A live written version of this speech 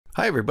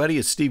Hi everybody,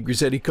 it's Steve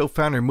Grizzetti,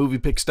 co-founder of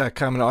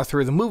MoviePix.com and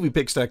author of the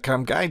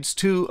MoviePix.com Guides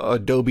to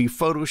Adobe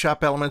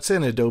Photoshop Elements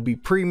and Adobe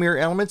Premiere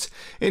Elements.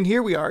 And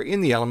here we are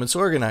in the Elements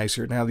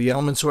Organizer. Now the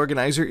Elements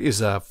Organizer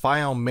is a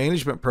file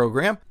management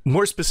program,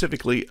 more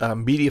specifically a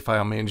media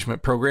file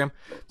management program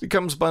that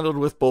comes bundled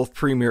with both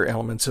Premiere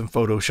Elements and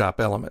Photoshop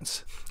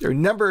Elements. There are a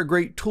number of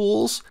great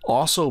tools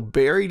also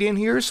buried in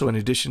here, so in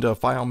addition to a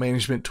file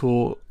management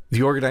tool,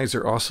 the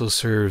organizer also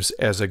serves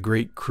as a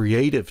great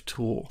creative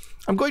tool.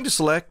 I'm going to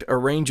select a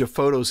range of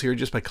photos here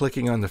just by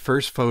clicking on the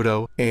first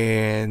photo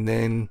and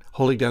then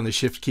holding down the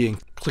Shift key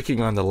and clicking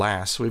on the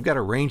last. So we've got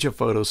a range of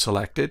photos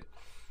selected.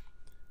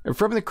 And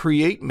from the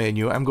Create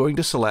menu, I'm going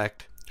to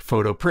select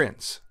Photo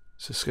Prints.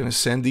 So it's going to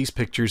send these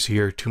pictures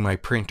here to my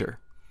printer.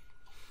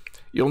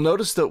 You'll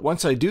notice that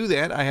once I do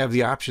that, I have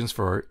the options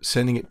for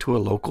sending it to a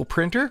local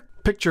printer,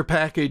 picture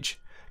package,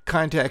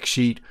 contact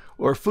sheet,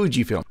 or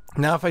Fujifilm.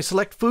 Now if I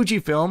select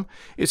Fujifilm,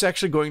 it's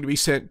actually going to be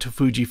sent to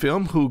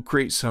Fujifilm, who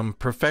create some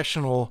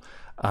professional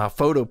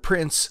photo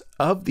prints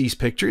of these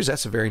pictures.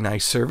 That's a very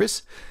nice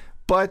service.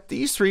 But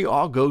these three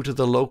all go to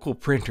the local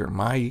printer,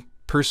 my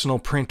personal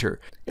printer.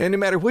 And no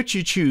matter which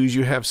you choose,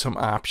 you have some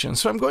options.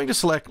 So I'm going to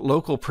select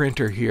local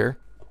printer here,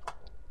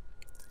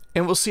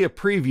 and we'll see a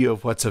preview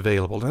of what's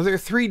available. Now there are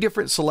three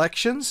different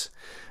selections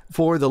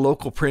for the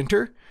local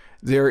printer.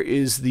 There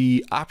is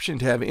the option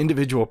to have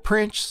individual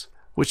prints,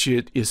 which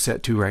it is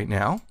set to right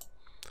now,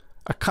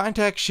 a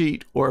contact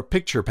sheet, or a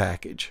picture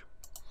package.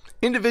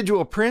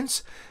 Individual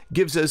prints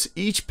gives us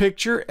each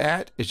picture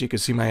at, as you can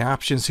see my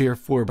options here,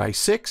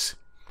 4x6.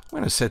 I'm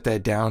going to set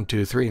that down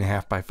to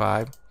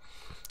 3.5x5.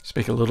 Just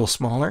make it a little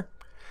smaller.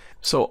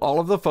 So all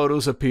of the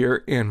photos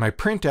appear, and my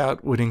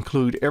printout would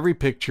include every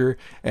picture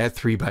at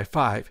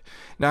 3x5.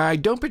 Now I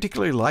don't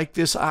particularly like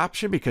this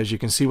option because you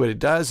can see what it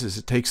does is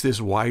it takes this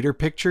wider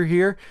picture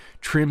here,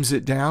 trims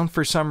it down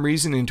for some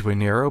reason into a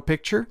narrow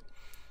picture.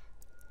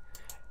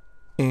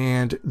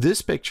 And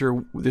this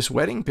picture, this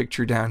wedding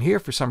picture down here,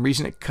 for some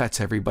reason it cuts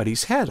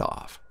everybody's head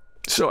off.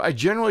 So I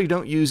generally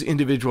don't use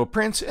individual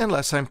prints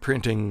unless I'm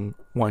printing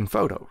one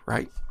photo,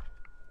 right?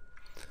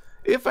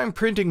 If I'm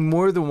printing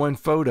more than one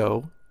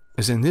photo,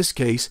 as in this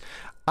case,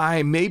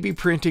 I may be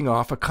printing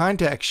off a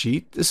contact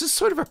sheet. This is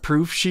sort of a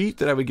proof sheet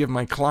that I would give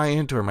my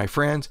client or my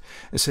friends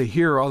and say,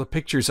 here are all the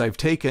pictures I've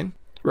taken.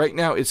 Right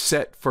now it's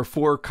set for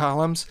 4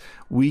 columns.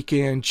 We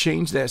can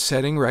change that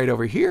setting right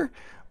over here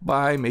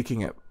by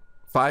making it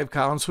 5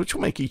 columns, which will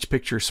make each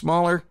picture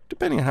smaller,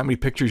 depending on how many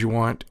pictures you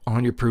want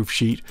on your proof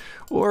sheet,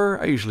 or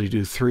I usually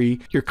do 3.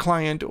 Your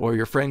client or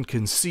your friend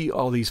can see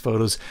all these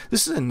photos.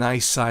 This is a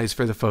nice size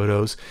for the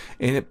photos,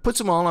 and it puts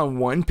them all on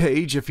one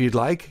page if you'd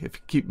like. If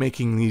you keep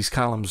making these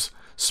columns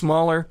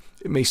smaller,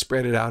 it may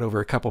spread it out over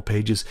a couple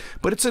pages,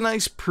 but it's a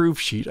nice proof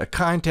sheet, a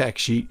contact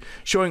sheet,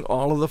 showing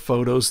all of the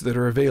photos that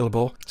are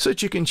available so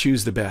that you can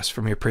choose the best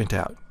from your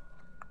printout.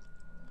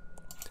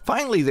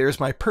 Finally, there's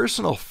my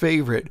personal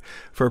favorite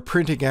for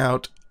printing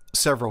out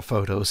several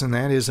photos, and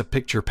that is a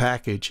picture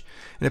package.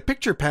 And a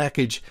picture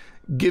package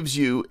gives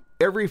you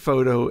every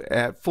photo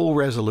at full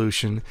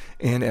resolution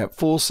and at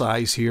full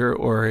size here,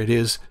 or it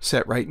is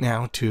set right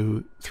now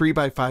to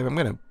 3x5. I'm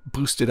going to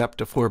boost it up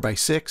to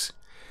 4x6.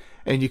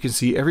 And you can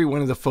see every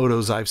one of the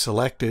photos I've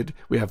selected.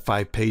 We have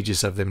 5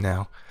 pages of them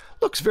now.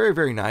 Looks very,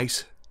 very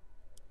nice.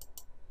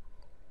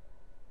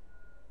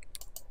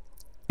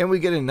 And we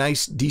get a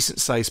nice, decent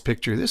sized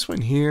picture. This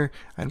one here,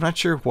 I'm not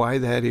sure why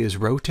that is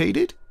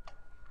rotated.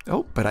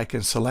 Oh, but I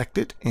can select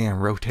it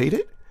and rotate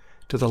it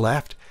to the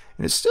left.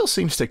 And it still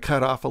seems to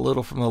cut off a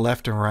little from the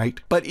left and right.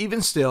 But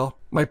even still,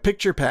 my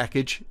picture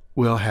package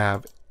will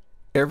have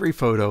every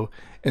photo,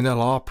 and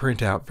they'll all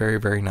print out very,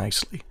 very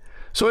nicely.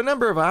 So a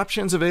number of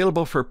options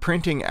available for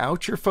printing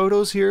out your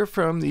photos here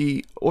from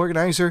the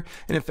organizer,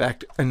 and in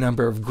fact a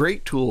number of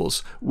great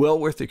tools well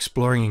worth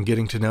exploring and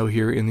getting to know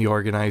here in the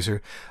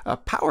organizer. A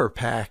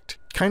power-packed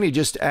kind of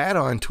just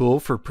add-on tool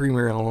for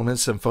Premiere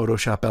Elements and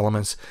Photoshop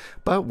Elements,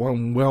 but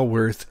one well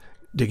worth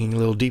digging a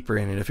little deeper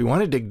in. And if you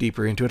want to dig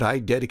deeper into it, I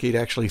dedicate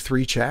actually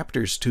 3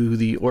 chapters to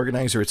the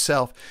organizer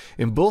itself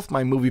in both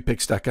my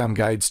MoviePix.com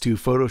guides to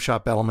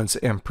Photoshop Elements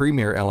and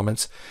Premiere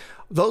Elements.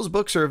 Those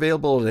books are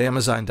available at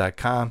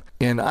Amazon.com,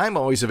 and I'm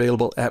always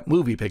available at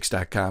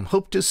MoviePix.com.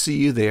 Hope to see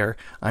you there.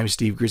 I'm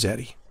Steve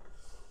Grizzetti.